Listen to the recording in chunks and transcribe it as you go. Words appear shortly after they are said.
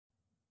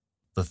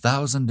The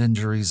 1,000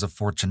 injuries of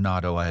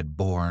Fortunato I had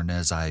borne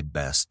as I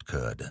best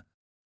could.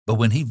 But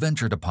when he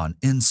ventured upon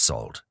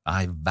insult,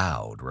 I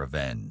vowed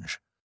revenge.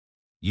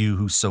 You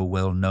who so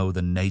well know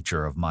the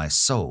nature of my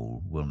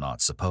soul will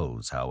not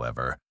suppose,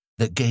 however,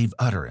 that gave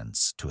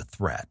utterance to a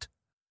threat.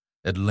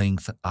 At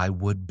length I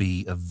would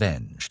be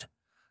avenged.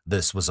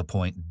 This was a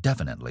point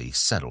definitely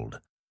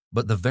settled,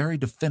 but the very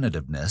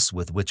definitiveness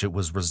with which it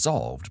was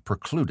resolved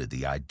precluded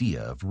the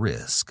idea of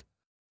risk.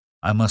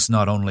 I must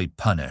not only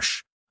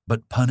punish,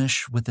 but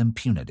punish with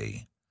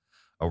impunity.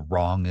 A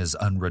wrong is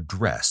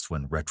unredressed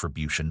when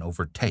retribution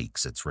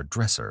overtakes its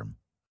redresser.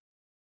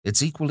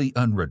 It's equally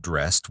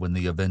unredressed when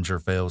the avenger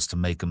fails to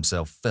make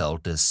himself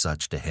felt as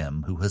such to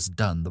him who has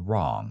done the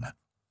wrong.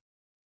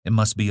 It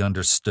must be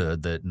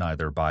understood that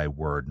neither by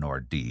word nor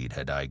deed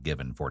had I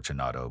given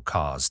Fortunato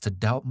cause to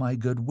doubt my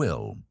good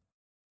will.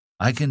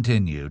 I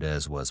continued,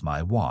 as was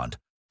my wont,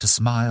 to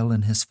smile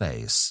in his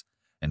face,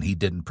 and he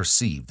didn't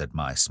perceive that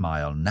my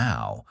smile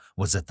now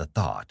was at the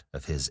thought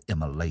of his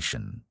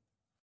immolation.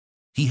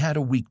 He had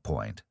a weak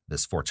point,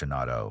 this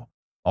Fortunato,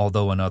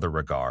 although in other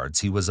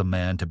regards he was a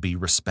man to be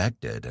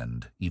respected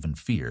and even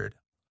feared.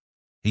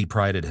 He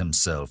prided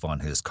himself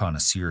on his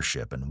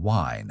connoisseurship in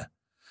wine.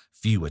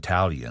 Few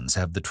Italians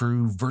have the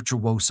true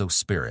virtuoso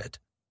spirit.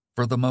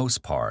 For the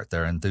most part,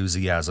 their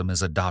enthusiasm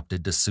is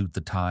adopted to suit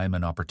the time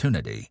and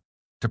opportunity,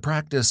 to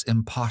practice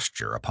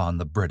imposture upon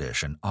the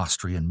British and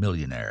Austrian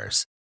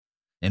millionaires.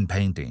 In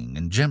painting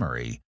and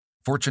gimmery,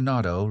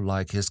 Fortunato,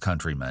 like his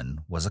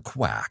countrymen, was a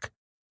quack,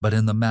 but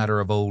in the matter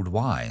of old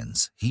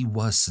wines, he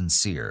was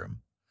sincere.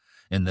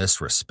 In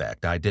this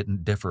respect, I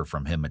didn't differ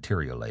from him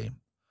materially.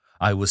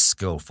 I was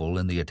skillful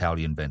in the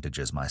Italian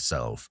vintages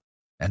myself,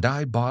 and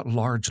I bought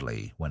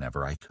largely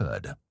whenever I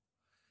could.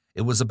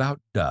 It was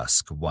about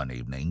dusk one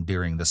evening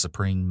during the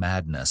supreme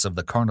madness of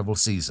the carnival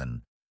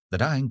season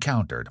that I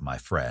encountered my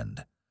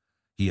friend.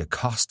 He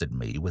accosted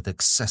me with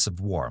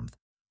excessive warmth,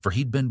 for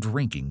he'd been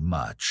drinking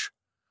much.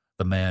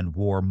 The man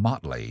wore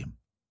motley.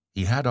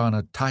 He had on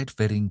a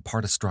tight-fitting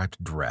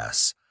part-striped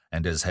dress,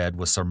 and his head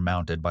was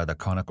surmounted by the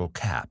conical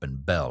cap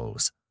and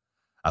bells.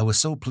 I was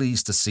so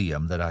pleased to see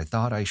him that I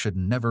thought I should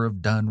never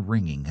have done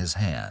wringing his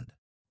hand.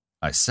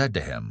 I said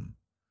to him,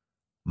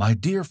 "My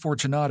dear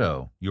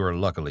Fortunato, you are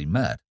luckily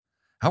met.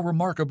 How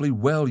remarkably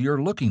well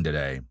you're looking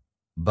today.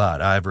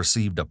 But I've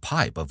received a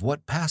pipe of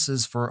what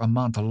passes for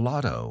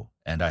Amontillado,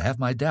 and I have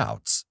my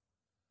doubts."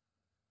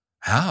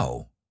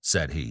 "How?"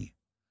 said he.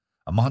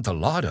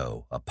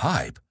 "Amontillado, a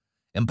pipe?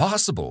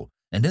 Impossible,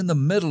 and in the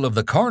middle of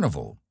the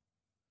carnival."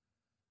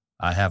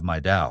 "I have my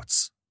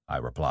doubts," I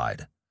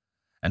replied,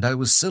 "and I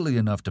was silly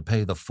enough to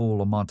pay the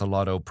full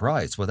Amontillado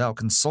price without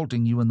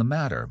consulting you in the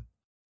matter.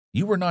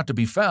 You were not to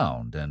be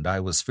found, and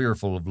I was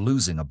fearful of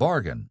losing a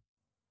bargain."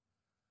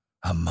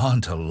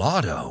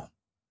 "Amontillado?"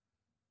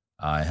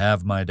 "I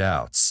have my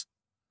doubts."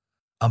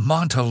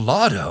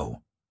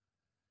 "Amontillado?"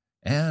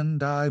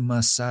 "And I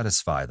must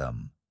satisfy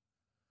them."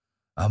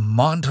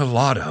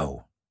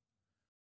 "Amontillado!"